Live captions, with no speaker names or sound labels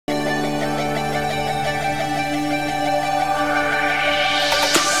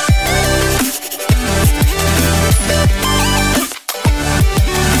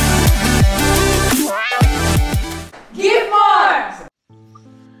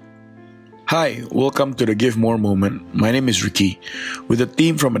Hi, welcome to the Give More moment. My name is Ricky. With a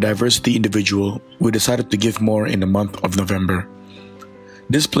theme from a diversity individual, we decided to give more in the month of November.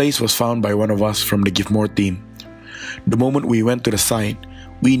 This place was found by one of us from the Give More team. The moment we went to the site,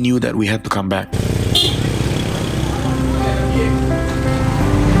 we knew that we had to come back.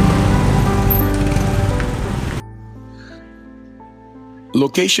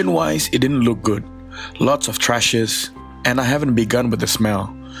 Location-wise, it didn't look good. Lots of trashes, and I haven't begun with the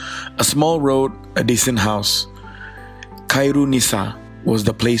smell. A small road, a decent house. Chairunnissa was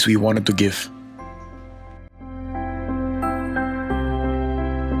the place we wanted to give.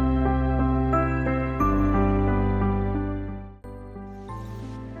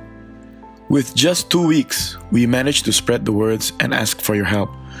 With just 2 weeks, we managed to spread the words and ask for your help.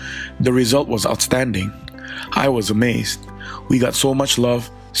 The result was outstanding. I was amazed. We got so much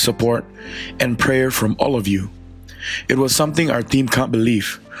love, support, and prayer from all of you. It was something our team can't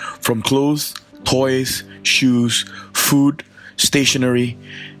believe. From clothes, toys, shoes, food, stationery,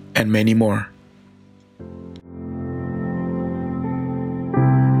 and many more.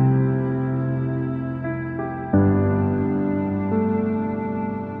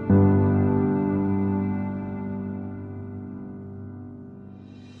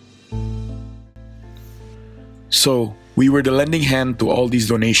 So, we were the lending hand to all these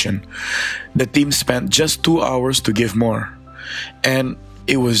donations. The team spent just 2 hours to give more. And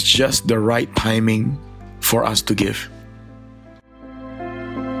it was just the right timing for us to give.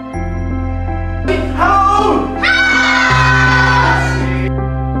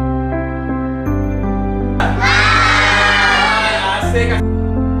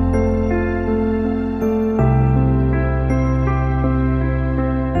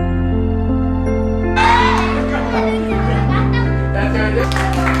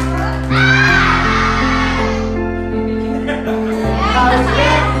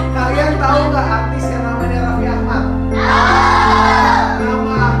 Kalian tahu nggak artis yang namanya Raffi Ahmad?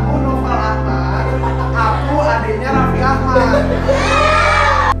 Nama aku Noval Ahmad. Aku adiknya Raffi Ahmad.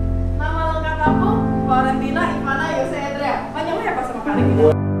 Nama lengkap aku Valentina Ivana Yoseandrea. Panjang ya pas sama kali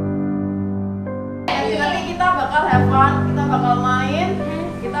ini. Nanti kita bakal have fun, kita bakal main,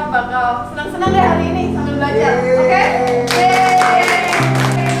 kita bakal senang-senang deh hari ini sambil belajar. Oke?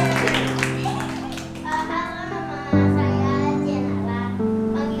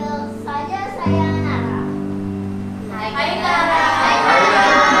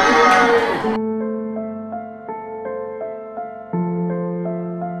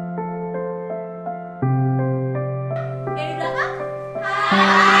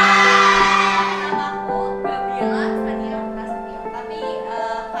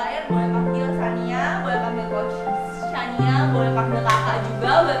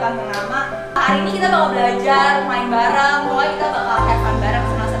 Hari ini kita bakal belajar, main bareng, pokoknya kita bakal have fun bareng,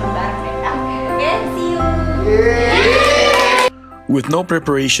 senang-senang bareng deh. Oke, see you. With no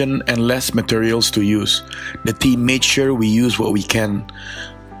preparation and less materials to use, the team made sure we use what we can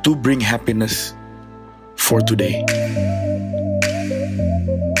to bring happiness for today.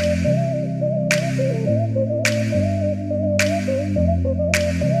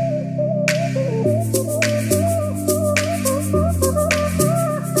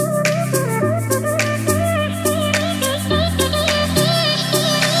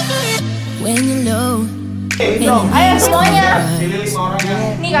 Ayo semuanya.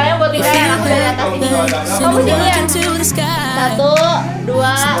 Nih kalian buat lidahin aku dari atas ini. Kamu sendirian. 1, 2, 3.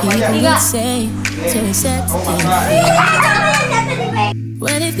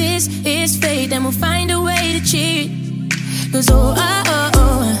 Well, if this is fate, then we'll find a way to cheat. 'Cause we'll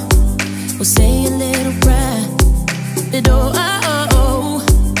say a little prayer. But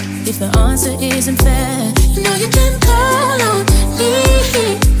if the answer isn't fair, you know you can call on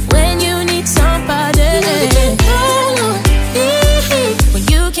me when you need somebody. When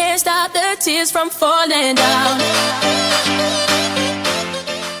you can't stop the tears from falling down.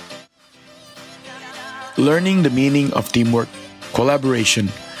 Learning the meaning of teamwork,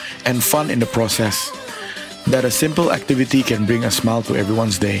 collaboration, and fun in the process. That a simple activity can bring a smile to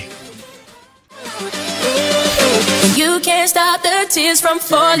everyone's day. When you can't stop the tears from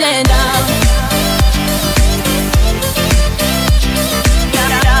falling down.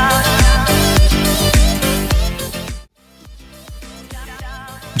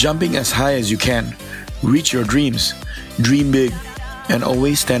 Jumping as high as you can, reach your dreams, dream big, and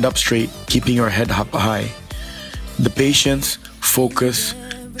always stand up straight, keeping your head up high. The patience, focus,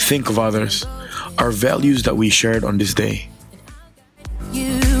 think of others are values that we shared on this day.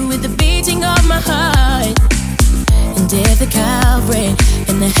 You with the beating of my heart, and if the cavalry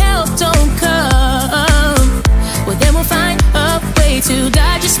and the help don't come, well then we'll find a way to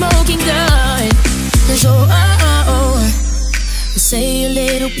dodge your smoking gun.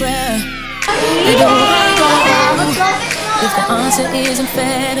 prayer. They don't want to go. If the answer isn't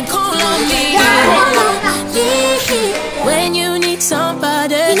fair, then call on me. When you need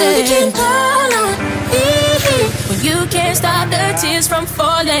somebody, you can call on me. When you can't stop the tears from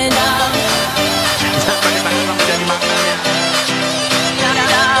falling down.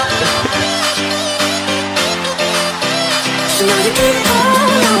 You know you can call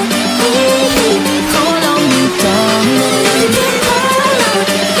on me. Call on me, darling. You can call on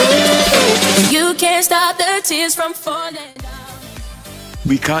me. You can't stop the tears from falling down.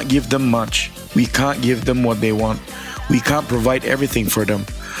 We can't give them much. We can't give them what they want. We can't provide everything for them.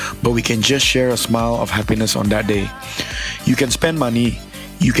 But we can just share a smile of happiness on that day. You can spend money.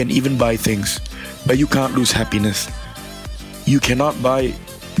 You can even buy things. But you can't lose happiness. You cannot buy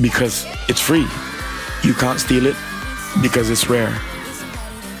because it's free. You can't steal it because it's rare.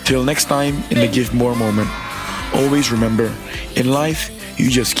 Till next time in the Give More moment, always remember, in life, you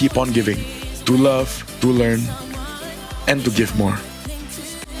just keep on giving. To love, to learn, and to give more.